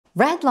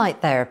Red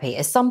light therapy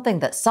is something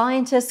that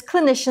scientists,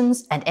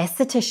 clinicians, and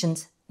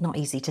estheticians, not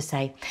easy to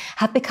say,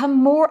 have become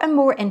more and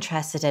more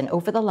interested in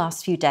over the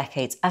last few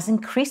decades as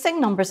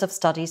increasing numbers of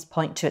studies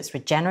point to its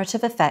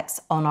regenerative effects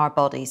on our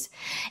bodies.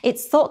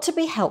 It's thought to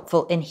be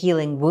helpful in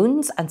healing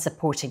wounds and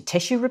supporting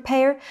tissue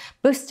repair,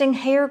 boosting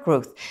hair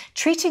growth,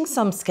 treating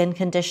some skin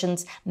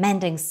conditions,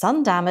 mending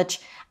sun damage,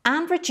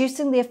 and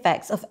reducing the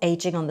effects of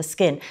aging on the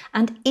skin,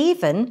 and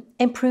even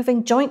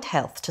improving joint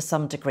health to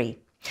some degree.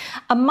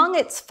 Among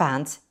its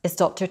fans is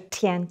Dr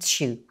Qian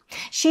Xu.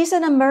 She's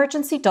an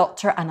emergency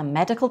doctor and a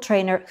medical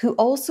trainer who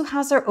also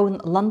has her own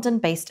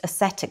London-based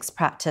aesthetics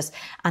practice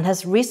and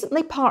has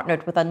recently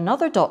partnered with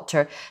another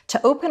doctor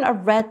to open a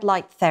red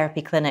light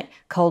therapy clinic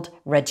called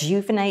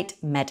Rejuvenate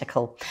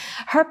Medical.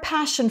 Her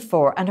passion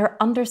for and her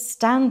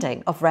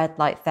understanding of red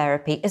light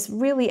therapy is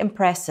really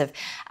impressive,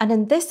 and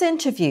in this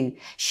interview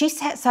she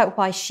sets out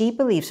why she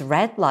believes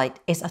red light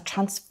is a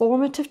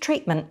transformative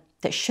treatment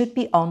that should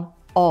be on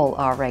all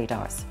our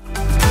radars.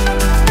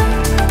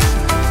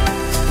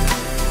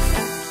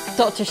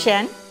 Dr.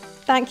 Qian,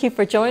 thank you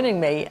for joining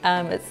me.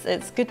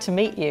 It's good to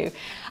meet you.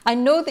 I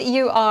know that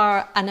you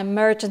are an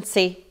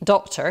emergency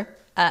doctor,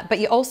 but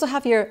you also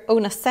have your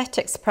own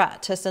aesthetics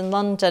practice in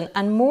London,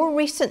 and more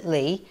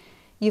recently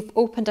you've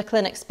opened a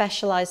clinic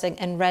specialising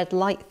in red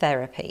light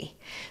therapy.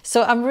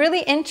 So I'm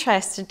really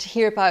interested to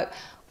hear about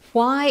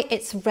why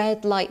it's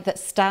red light that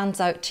stands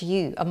out to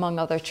you among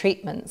other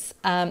treatments.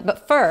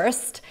 But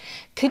first,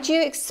 could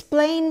you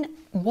explain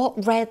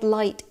what red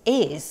light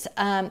is?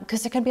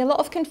 Because there can be a lot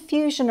of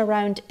confusion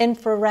around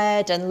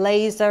infrared and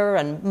laser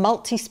and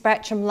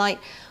multi-spectrum light.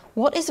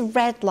 What is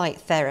red light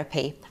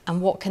therapy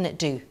and what can it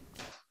do?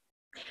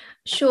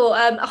 Sure.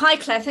 Hi,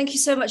 Claire. Thank you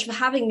so much for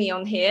having me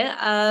on here.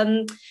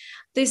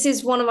 This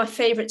is one of my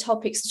favourite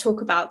topics to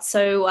talk about.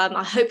 So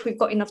I hope we've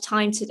got enough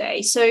time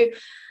today. So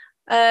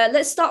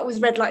let's start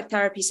with red light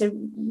therapy. So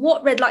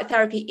what red light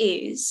therapy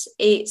is,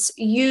 it's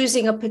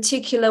using a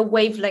particular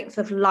wavelength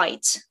of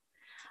light.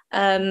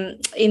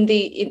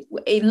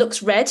 It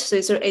looks red, so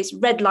it's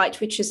red light,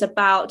 which is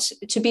about,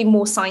 to be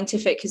more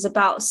scientific, is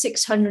about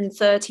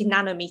 630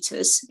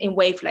 nanometers in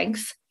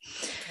wavelength.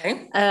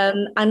 Okay.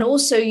 And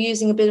also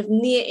using a bit of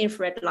near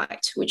infrared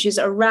light, which is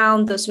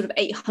around the sort of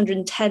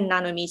 810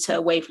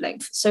 nanometer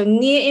wavelength. So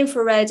near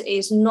infrared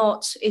is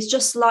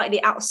just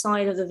slightly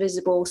outside of the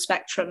visible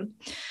spectrum.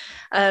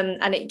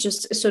 And it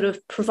just sort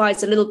of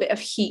provides a little bit of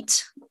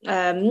heat,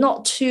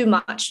 not too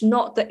much,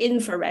 not the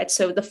infrared.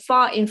 So the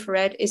far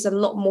infrared is a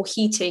lot more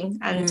heating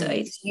and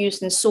it's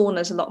used in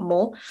saunas a lot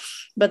more.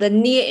 But the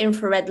near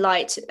infrared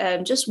light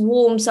just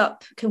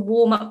can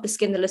warm up the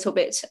skin a little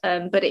bit,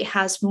 but it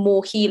has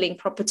more healing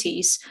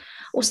properties,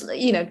 also,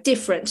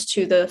 different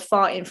to the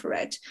far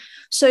infrared.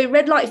 So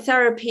red light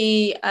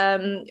therapy,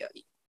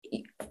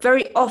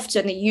 very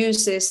often it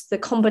uses the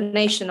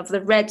combination of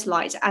the red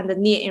light and the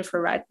near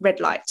infrared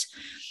red light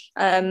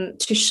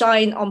to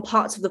shine on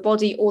parts of the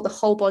body or the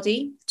whole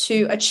body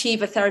to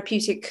achieve a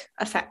therapeutic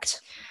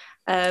effect.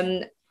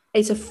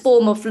 It's a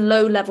form of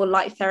low-level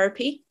light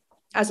therapy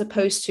as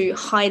opposed to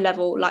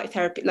high-level light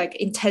therapy, like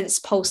intense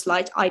pulse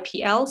light,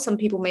 IPL. Some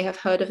people may have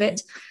heard of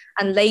it.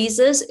 And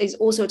lasers is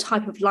also a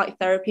type of light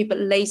therapy, but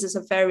lasers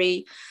are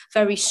very,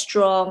 very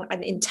strong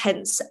and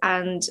intense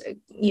and,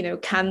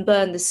 can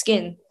burn the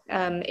skin.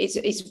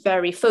 It's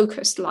very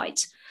focused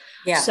light.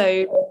 Yeah.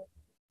 So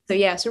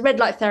red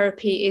light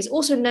therapy is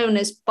also known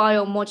as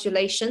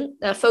biomodulation,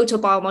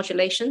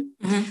 photobiomodulation,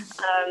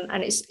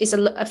 and it's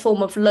a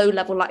form of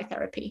low-level light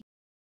therapy.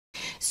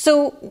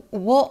 So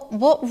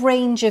what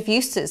range of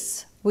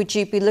uses would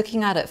you be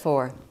looking at it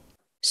for?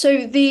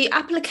 So the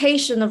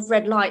application of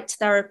red light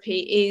therapy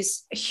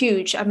is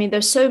huge. I mean,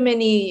 there's so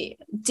many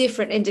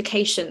different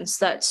indications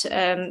that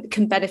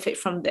can benefit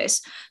from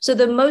this. So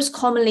the most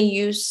commonly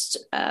used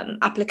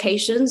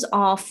applications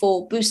are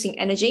for boosting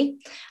energy.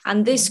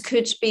 And this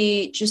could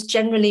be just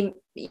generally,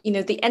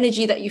 the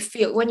energy that you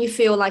feel when you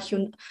feel like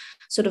you're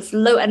sort of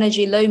low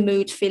energy, low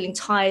mood, feeling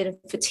tired and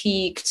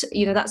fatigued.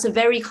 That's a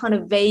very kind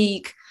of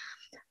vague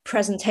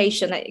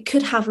presentation. It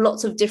could have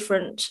lots of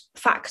different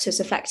factors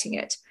affecting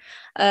it.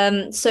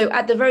 So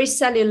at the very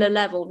cellular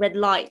level, red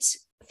light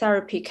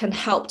therapy can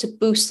help to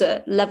boost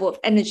the level of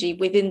energy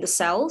within the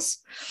cells.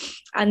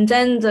 And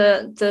then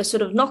the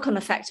sort of knock-on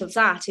effect of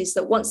that is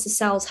that once the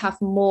cells have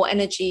more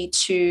energy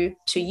to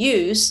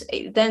use,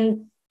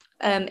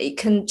 it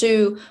can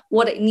do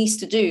what it needs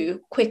to do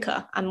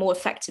quicker and more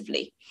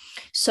effectively.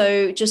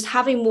 So just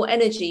having more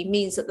energy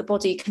means that the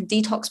body can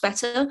detox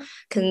better,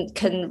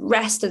 can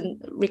rest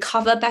and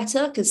recover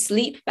better, can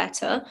sleep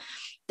better.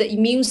 The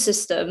immune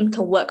system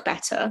can work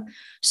better.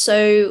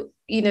 So,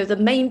 the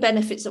main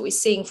benefits that we're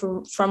seeing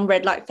from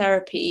red light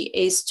therapy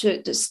is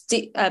to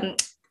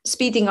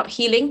speeding up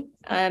healing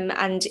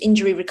and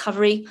injury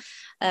recovery,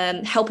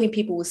 helping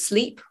people with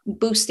sleep,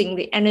 boosting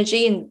the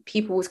energy in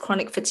people with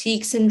chronic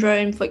fatigue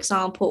syndrome, for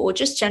example, or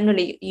just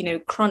generally,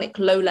 chronic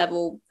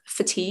low-level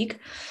fatigue.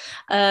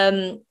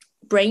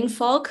 brain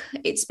fog.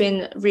 It's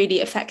been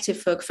really effective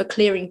for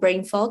clearing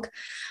brain fog.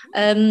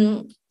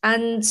 And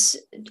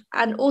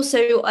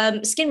also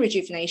skin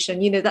rejuvenation.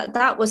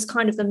 That was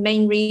kind of the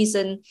main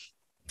reason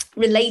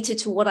related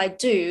to what I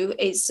do.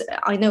 Is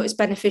I know it's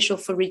beneficial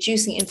for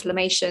reducing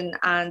inflammation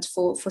and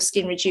for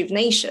skin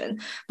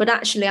rejuvenation, but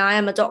actually I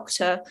am a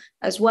doctor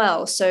as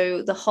well.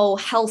 So the whole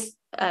health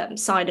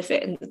side of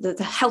it and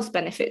the health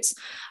benefits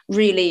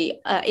really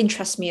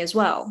interest me as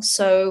well.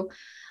 So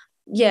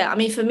yeah, I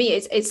mean, for me,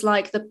 it's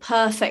like the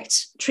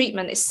perfect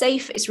treatment. It's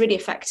safe, it's really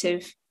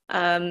effective.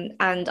 And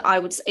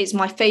it's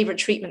my favorite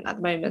treatment at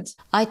the moment.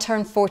 I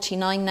turn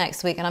 49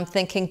 next week, and I'm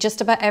thinking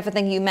just about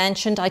everything you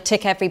mentioned, I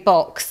tick every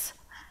box.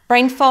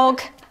 Brain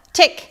fog,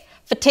 tick.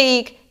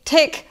 Fatigue,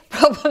 tick.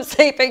 Problem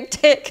sleeping,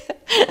 tick.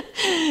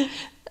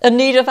 A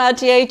need of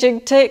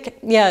anti-aging, tick.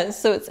 Yeah,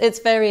 so it's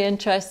very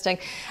interesting.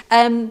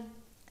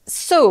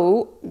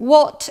 So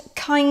what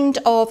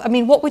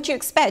would you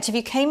expect if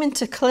you came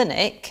into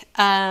clinic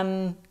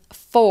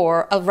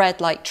for a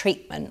red light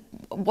treatment?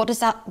 What does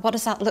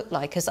that look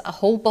like? Is it a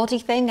whole body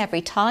thing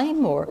every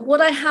time, or? What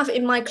I have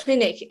in my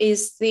clinic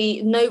is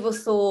the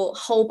NovoTHOR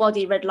whole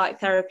body red light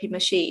therapy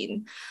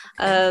machine.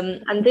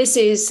 And this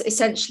is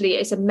essentially,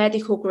 it's a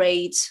medical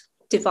grade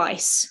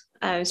device.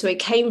 So it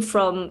came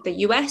from the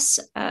US.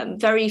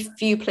 Very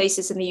few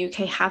places in the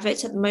UK have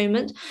it at the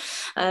moment.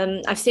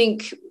 I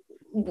think,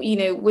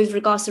 with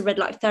regards to red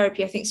light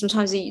therapy, I think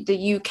sometimes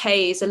the UK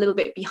is a little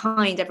bit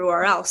behind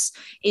everywhere else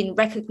in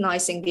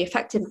recognizing the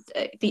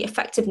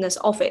effectiveness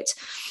of it.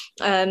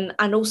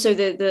 And also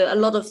a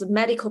lot of the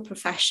medical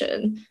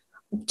profession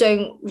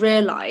don't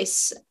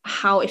realize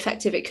how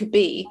effective it could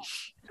be.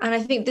 And I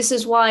think this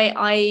is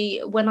why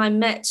when I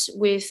met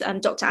with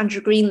Dr.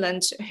 Andrew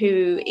Greenland,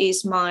 who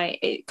is my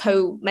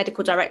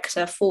co-medical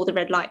director for the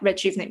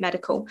Rejuvenate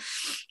Medical,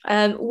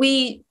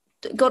 we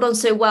got on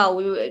so well.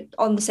 We were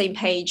on the same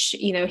page.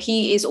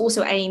 He is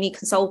also A&E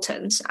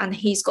consultant, and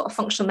he's got a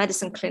functional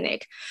medicine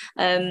clinic.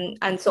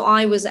 And so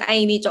I was an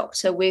A&E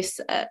doctor with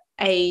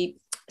a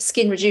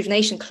skin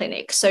rejuvenation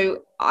clinic.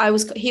 So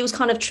he was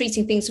kind of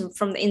treating things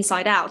from the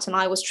inside out, and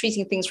I was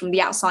treating things from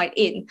the outside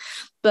in.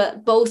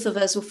 But both of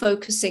us were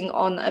focusing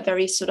on a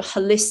very sort of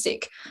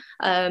holistic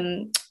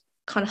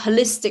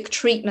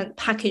treatment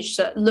package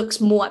that looks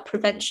more at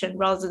prevention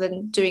rather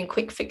than doing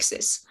quick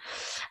fixes.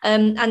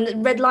 And the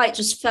red light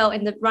just fell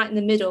right in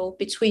the middle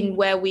between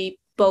where we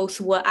both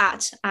were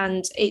at,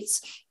 and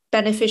it's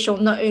beneficial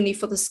not only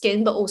for the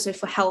skin but also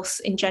for health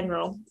in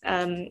general,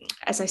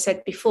 as I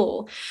said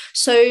before.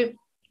 So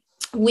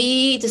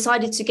we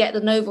decided to get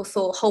the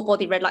NovoTHOR whole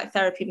body red light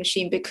therapy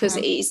machine because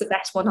it is the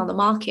best one on the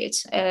market.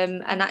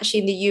 And actually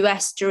in the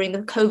US during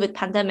the COVID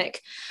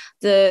pandemic,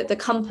 the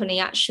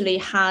company actually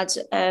had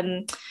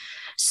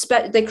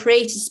they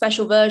created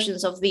special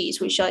versions of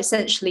these, which are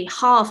essentially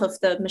half of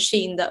the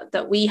machine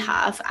that we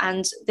have,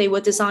 and they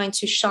were designed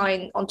to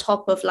shine on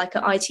top of like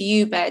an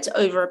ITU bed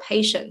over a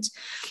patient,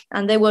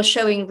 and they were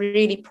showing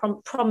really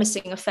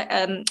promising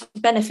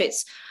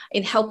benefits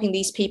in helping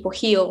these people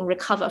heal and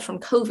recover from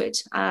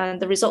COVID, and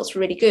the results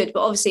were really good.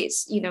 But obviously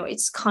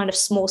it's kind of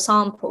small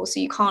sample, so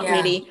you can't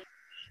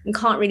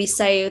really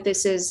say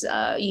this is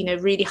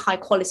really high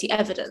quality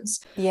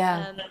evidence.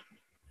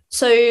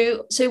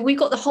 So we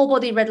got the whole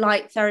body red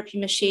light therapy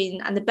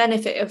machine, and the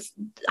benefit of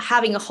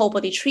having a whole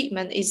body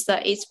treatment is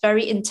that it's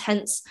very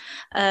intense,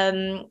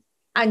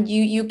 and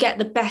you get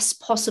the best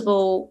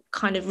possible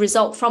kind of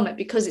result from it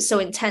because it's so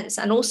intense,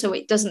 and also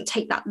it doesn't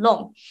take that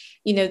long.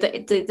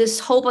 This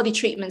whole body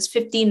treatment's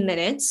 15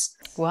 minutes.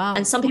 Wow.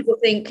 And some people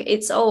think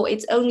it's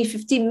only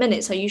 15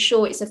 minutes. Are you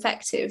sure it's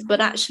effective? But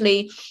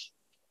actually,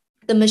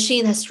 the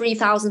machine has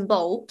 3,000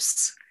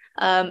 bulbs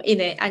in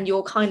it, and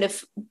you're kind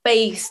of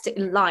bathed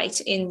in light,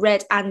 in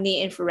red and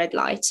near infrared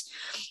light.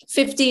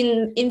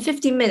 15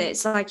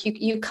 minutes, like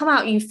you come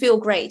out, you feel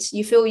great,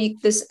 you feel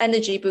this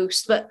energy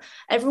boost, but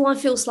everyone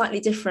feels slightly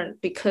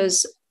different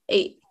because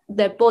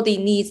their body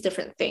needs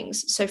different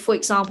things. So for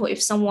example,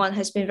 if someone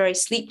has been very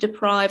sleep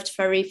deprived,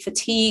 very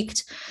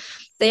fatigued,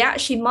 they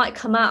actually might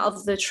come out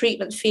of the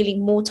treatment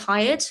feeling more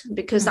tired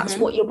because that's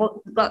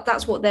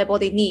what their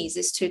body needs,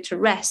 is to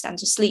rest and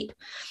to sleep.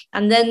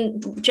 And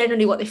then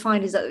generally what they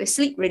find is that they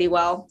sleep really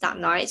well that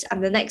night,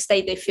 and the next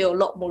day they feel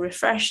a lot more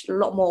refreshed, a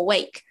lot more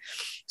awake.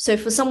 So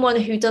for someone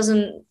who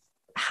doesn't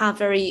have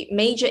very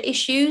major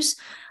issues,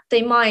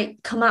 they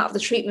might come out of the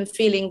treatment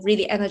feeling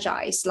really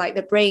energized, like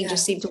the brain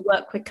just seemed to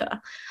work quicker.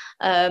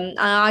 And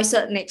I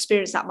certainly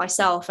experienced that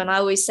myself. And I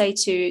always say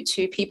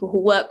to people who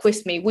work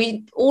with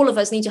me, all of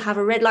us need to have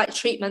a red light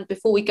treatment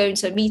before we go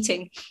into a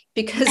meeting,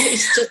 because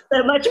it's just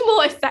so much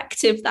more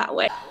effective that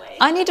way.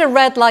 I need a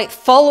red light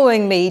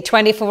following me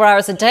 24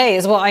 hours a day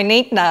is what I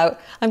need now.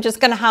 I'm just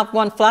going to have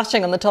one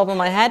flashing on the top of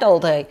my head all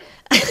day.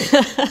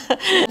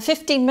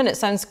 15 minutes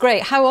sounds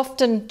great. How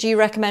often do you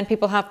recommend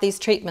people have these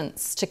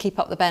treatments to keep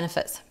up the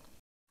benefits?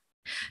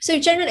 So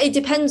generally, it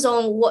depends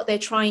on what they're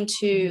trying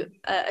to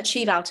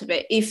achieve out of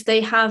it. If they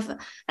have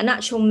an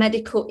actual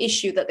medical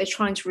issue that they're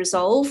trying to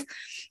resolve,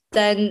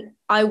 then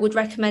I would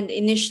recommend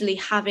initially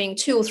having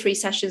 2 or 3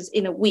 sessions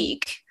in a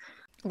week.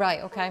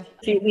 Right. Okay.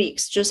 Few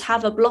weeks, just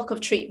have a block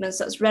of treatments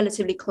that's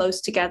relatively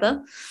close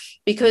together,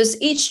 because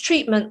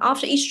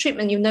after each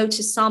treatment, you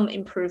notice some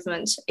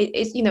improvement.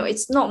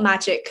 It's not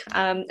magic,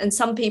 and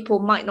some people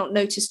might not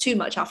notice too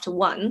much after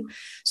one,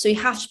 so you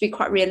have to be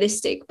quite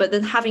realistic. But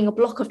then having a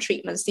block of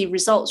treatments, the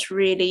results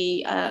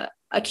really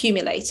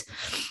accumulate,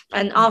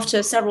 and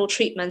after several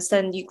treatments,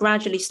 then you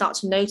gradually start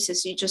to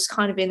notice you just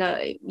kind of in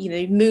a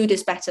mood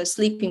is better,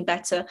 sleeping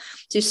better,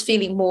 just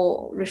feeling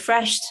more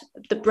refreshed.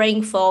 The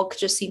brain fog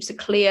just seems to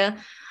clear,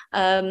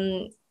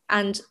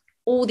 and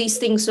all these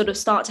things sort of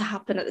start to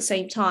happen at the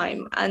same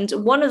time. And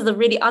one of the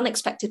really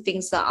unexpected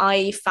things that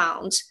I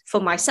found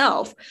for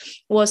myself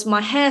was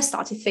my hair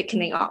started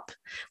thickening up,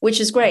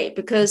 which is great,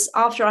 because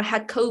after I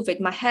had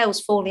COVID, my hair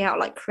was falling out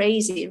like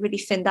crazy. It really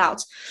thinned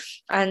out.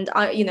 And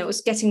it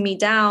was getting me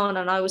down.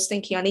 And I was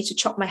thinking I need to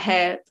chop my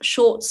hair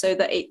short so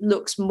that it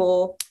looks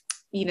more,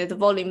 the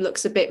volume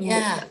looks a bit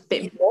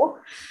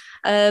more.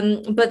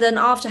 But then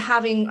after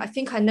I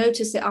think I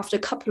noticed it after a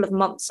couple of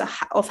months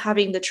of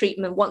having the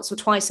treatment once or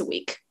twice a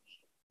week.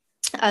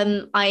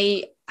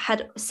 I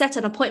had set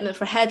an appointment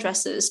for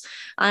hairdressers,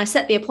 and I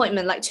set the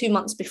appointment like 2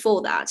 months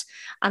before that.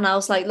 And I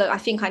was like, look, I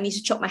think I need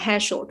to chop my hair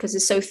short because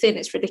it's so thin,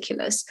 it's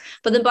ridiculous.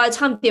 But then by the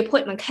time the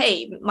appointment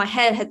came, my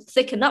hair had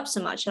thickened up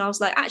so much. And I was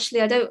like,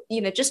 actually, I don't,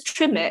 just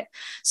trim it.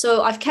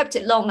 So I've kept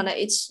it long, and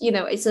it's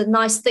a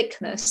nice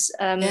thickness.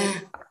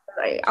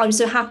 I'm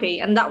so happy.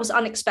 And that was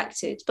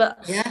unexpected.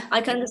 But I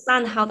can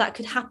understand how that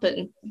could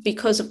happen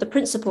because of the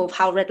principle of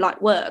how red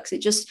light works. It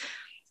just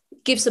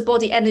gives the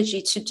body energy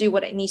to do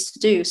what it needs to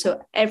do, so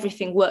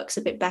everything works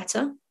a bit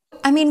better.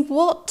 I mean,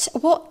 what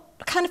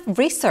kind of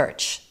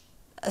research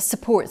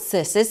supports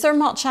this? Is there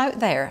much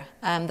out there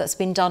that's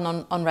been done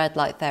on red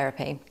light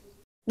therapy?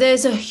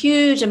 There's a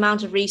huge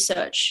amount of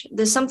research.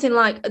 There's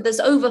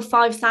over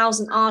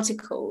 5,000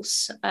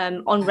 articles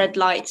on red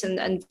light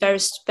and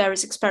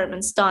various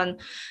experiments done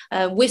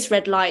with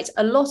red light.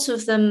 A lot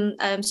of them,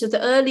 so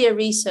the earlier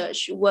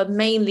research were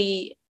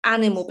mainly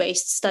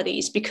animal-based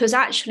studies, because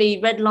actually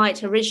red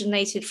light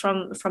originated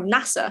from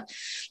NASA.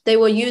 They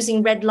were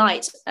using red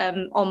light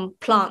on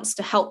plants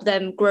to help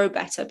them grow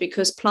better,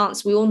 because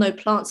we all know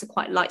plants are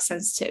quite light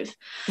sensitive.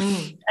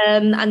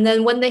 And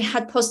then when they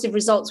had positive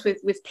results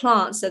with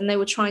plants, and they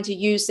were trying to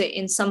use it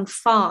in some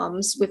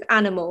farms with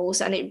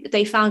animals, and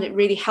they found it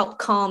really helped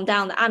calm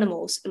down the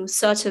animals with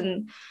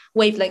certain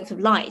wavelength of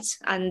light,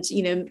 and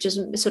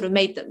just sort of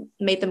made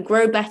them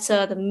grow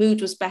better. The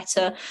mood was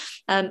better,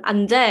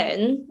 and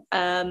then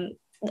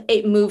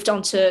it moved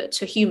on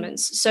to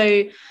humans.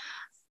 So,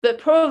 but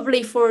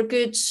probably for a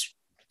good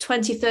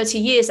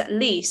 20-30 years at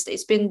least,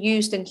 it's been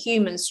used in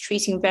humans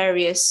treating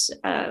various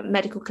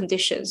medical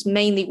conditions,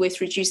 mainly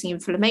with reducing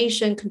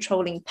inflammation,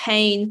 controlling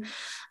pain,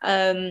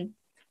 and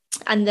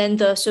then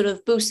the sort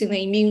of boosting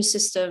the immune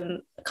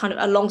system kind of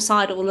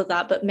alongside all of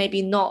that, but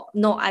maybe not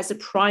as a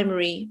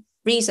primary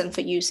reason for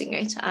using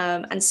it,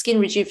 and skin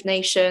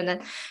rejuvenation.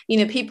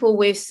 And people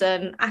with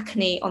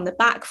acne on the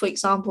back, for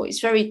example, is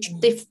very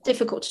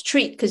difficult to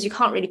treat because you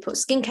can't really put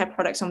skincare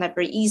products on there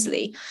very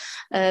easily,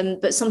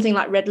 but something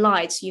like red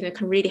light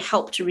can really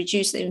help to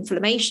reduce the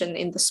inflammation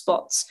in the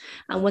spots.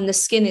 And when the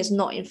skin is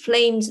not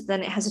inflamed,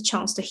 then it has a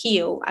chance to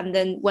heal. And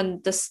then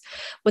when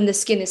the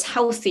skin is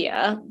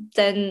healthier,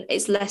 then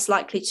it's less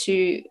likely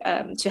to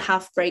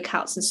have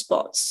breakouts and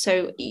spots.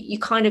 So you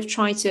kind of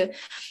try to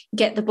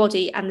get the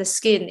body and the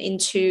skin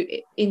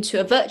into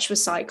a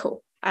virtuous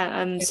cycle,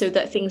 so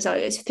that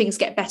things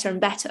get better and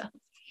better.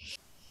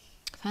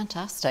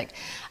 Fantastic.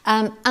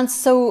 And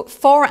so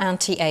for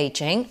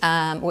anti-aging,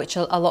 which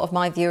a lot of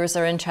my viewers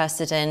are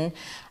interested in,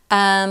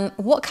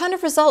 what kind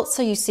of results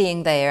are you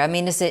seeing there? I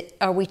mean,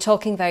 are we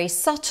talking very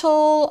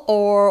subtle,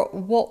 or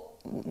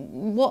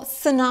what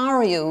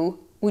scenario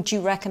would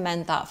you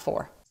recommend that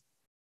for?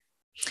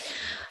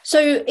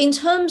 So in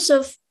terms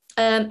of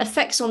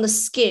effects on the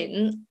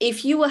skin,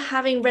 if you were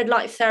having red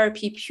light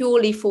therapy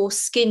purely for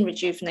skin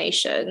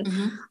rejuvenation,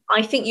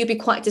 I think you'd be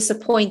quite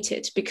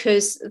disappointed,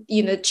 because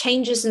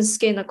changes in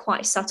skin are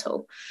quite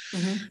subtle.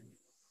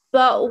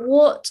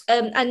 But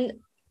and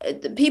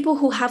the people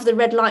who have the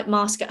red light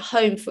mask at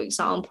home, for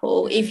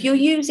example, if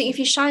you're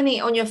shining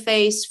it on your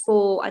face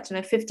for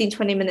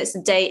 15-20 minutes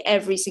a day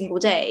every single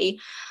day,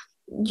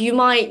 you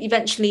might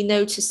eventually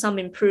notice some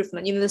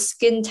improvement. The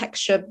skin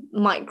texture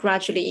might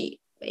gradually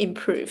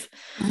improve.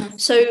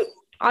 So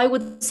I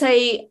would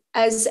say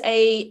as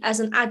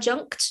an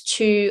adjunct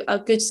to a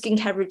good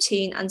skincare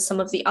routine and some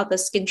of the other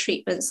skin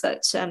treatments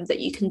that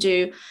you can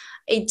do,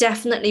 it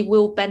definitely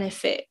will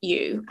benefit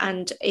you,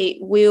 and it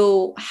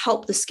will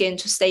help the skin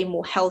to stay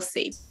more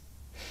healthy.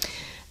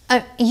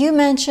 You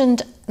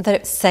mentioned that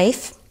it's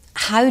safe.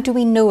 How do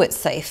we know it's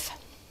safe?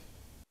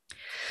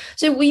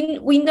 So we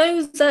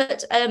know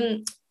that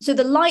so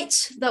the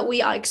light that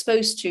we are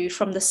exposed to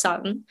from the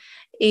sun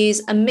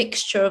is a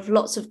mixture of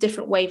lots of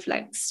different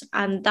wavelengths,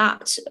 and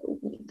that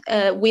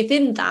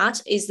within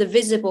that is the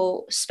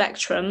visible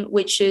spectrum,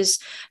 which is,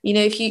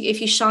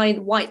 if you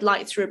shine white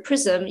light through a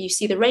prism, you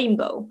see the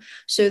rainbow.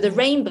 So the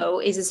rainbow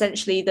is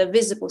essentially the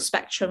visible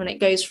spectrum, and it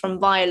goes from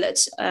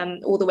violet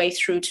all the way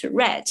through to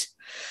red.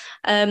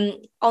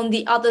 On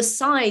the other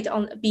side,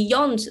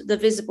 beyond the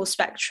visible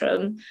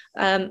spectrum,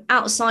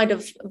 outside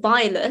of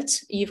violet,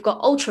 you've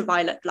got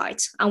ultraviolet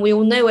light, and we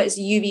all know it as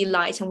UV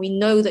light, and we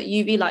know that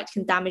UV light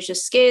can damage the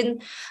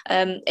skin.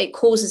 It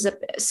causes the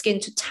skin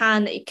to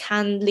tan. It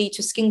can lead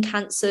to skin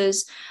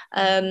cancers.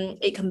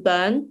 It can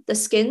burn the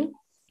skin.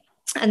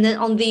 And then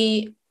on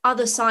the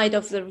other side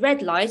of the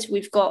red light,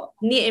 we've got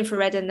near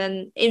infrared and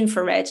then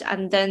infrared,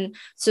 and then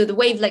so the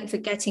wavelengths are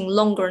getting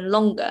longer and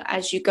longer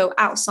as you go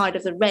outside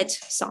of the red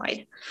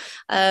side,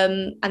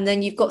 and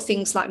then you've got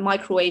things like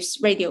microwaves,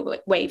 radio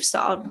waves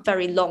that are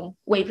very long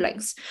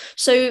wavelengths.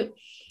 So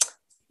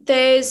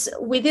there's,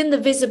 within the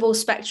visible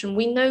spectrum,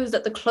 we know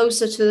that the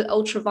closer to the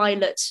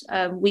ultraviolet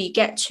we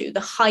get to, the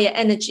higher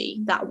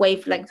energy that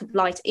wavelength of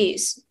light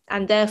is,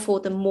 and therefore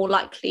the more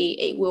likely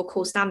it will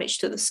cause damage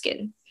to the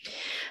skin.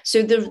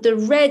 So the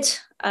red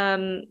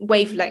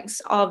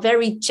wavelengths are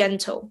very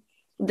gentle.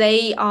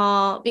 They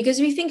are, because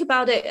if you think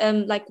about it,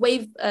 like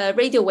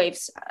radio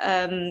waves,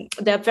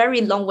 they're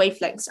very long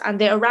wavelengths,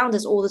 and they're around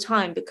us all the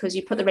time because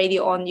you put the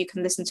radio on, you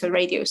can listen to a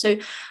radio. So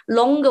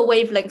longer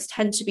wavelengths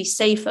tend to be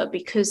safer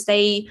because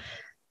they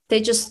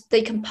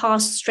can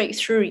pass straight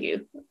through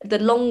you. The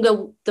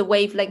longer the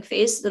wavelength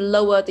is, the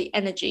lower the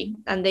energy,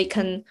 and they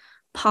can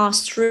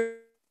pass through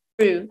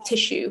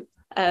tissue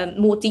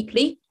more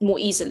deeply, more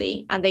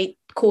easily, and they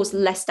cause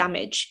less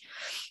damage.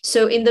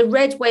 So in the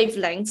red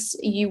wavelengths,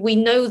 we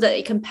know that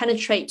it can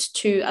penetrate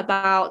to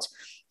about,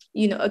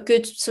 a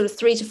good sort of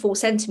 3 to 4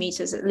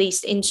 centimeters at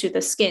least into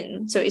the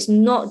skin. So it's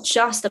not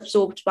just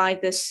absorbed by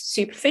the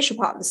superficial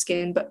part of the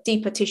skin, but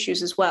deeper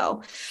tissues as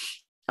well.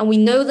 And we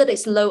know that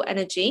it's low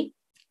energy,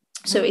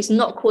 so it's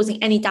not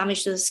causing any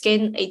damage to the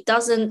skin. It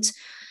doesn't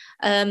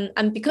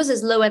and because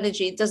it's low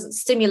energy, it doesn't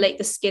stimulate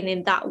the skin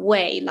in that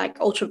way, like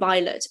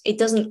ultraviolet. It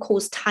doesn't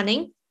cause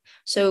tanning,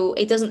 so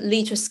it doesn't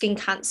lead to skin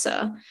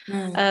cancer.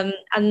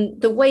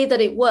 And the way that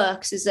it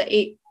works is that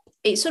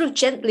it sort of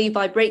gently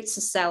vibrates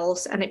the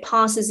cells, and it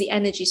passes the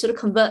energy, sort of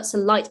converts the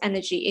light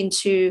energy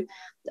into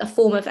a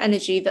form of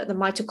energy that the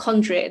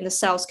mitochondria in the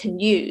cells can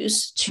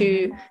use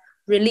to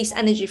release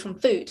energy from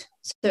food.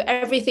 So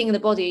everything in the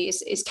body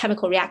is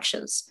chemical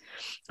reactions.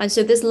 And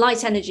so this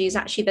light energy is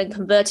actually then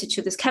converted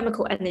to this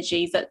chemical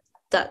energy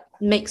that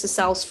makes the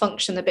cells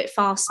function a bit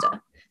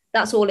faster.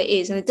 That's all it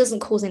is. And it doesn't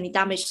cause any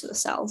damage to the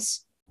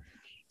cells.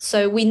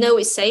 So we know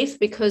it's safe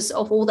because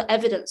of all the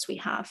evidence we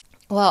have.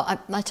 Well,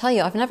 I tell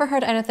you, I've never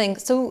heard anything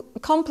so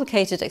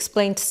complicated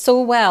explained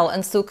so well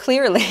and so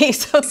clearly.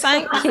 So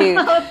thank you.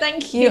 Oh,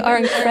 thank you. You are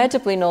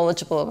incredibly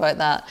knowledgeable about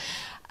that.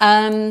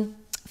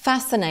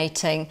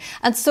 Fascinating.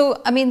 And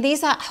so, I mean,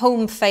 these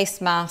at-home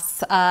face masks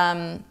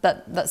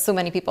that so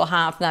many people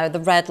have now, the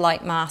red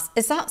light mask,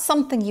 is that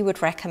something you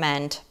would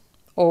recommend?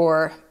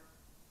 Or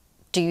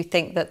do you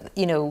think that,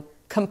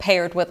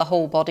 compared with a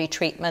whole body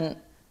treatment,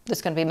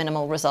 there's going to be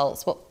minimal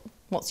results?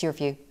 What's your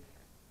view?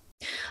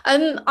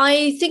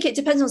 I think it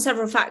depends on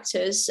several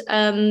factors.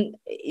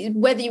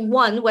 Whether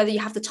you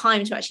have the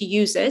time to actually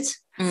use it,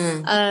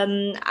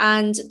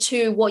 and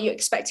two, what you're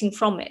expecting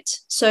from it.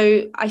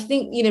 So I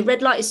think,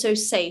 red light is so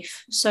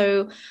safe.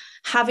 So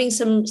having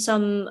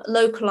some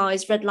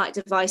localized red light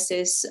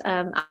devices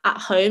at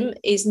home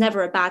is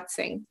never a bad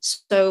thing.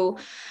 So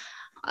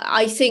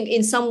I think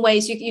in some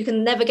ways you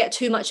can never get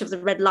too much of the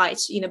red light,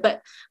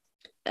 but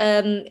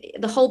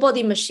the whole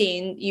body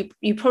machine,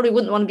 you probably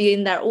wouldn't want to be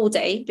in there all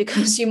day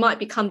because you might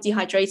become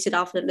dehydrated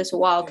after a little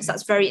while, because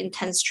that's very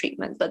intense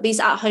treatment. But these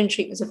at-home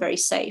treatments are very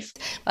safe.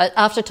 But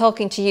after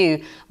talking to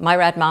you, my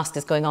red mask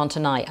is going on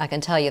tonight, I can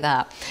tell you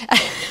that.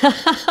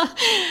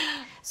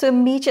 So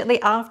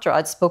immediately after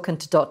I'd spoken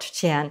to Dr.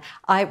 Qian,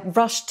 I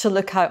rushed to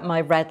look out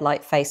my red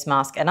light face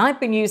mask, and I've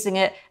been using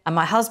it, and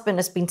my husband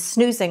has been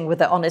snoozing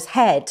with it on his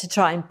head to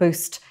try and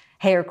boost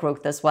hair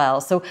growth as well.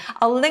 So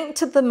I'll link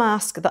to the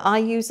mask that I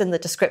use in the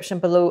description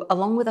below,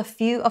 along with a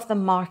few of the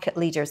market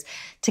leaders,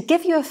 to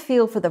give you a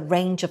feel for the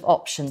range of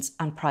options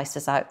and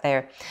prices out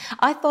there.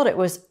 I thought it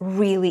was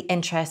really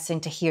interesting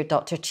to hear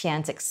Dr.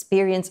 Qian's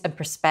experience and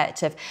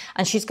perspective,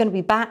 and she's going to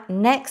be back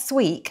next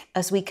week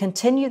as we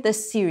continue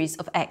this series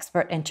of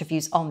expert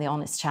interviews on the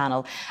Honest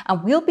channel.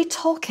 And we'll be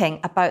talking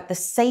about the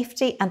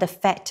safety and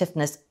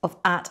effectiveness of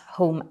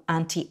at-home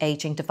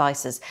anti-aging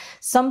devices,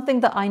 something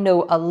that I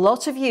know a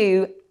lot of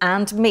you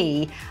and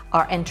me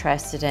are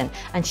interested in,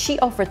 and she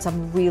offered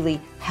some really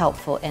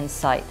helpful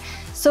insight.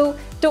 So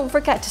don't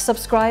forget to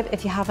subscribe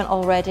if you haven't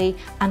already,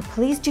 and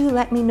please do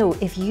let me know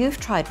if you've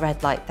tried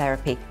red light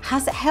therapy.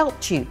 Has it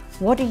helped you?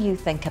 What do you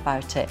think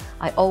about it?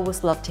 I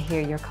always love to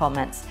hear your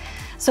comments.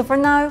 So for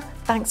now,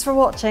 thanks for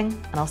watching,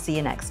 and I'll see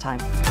you next time.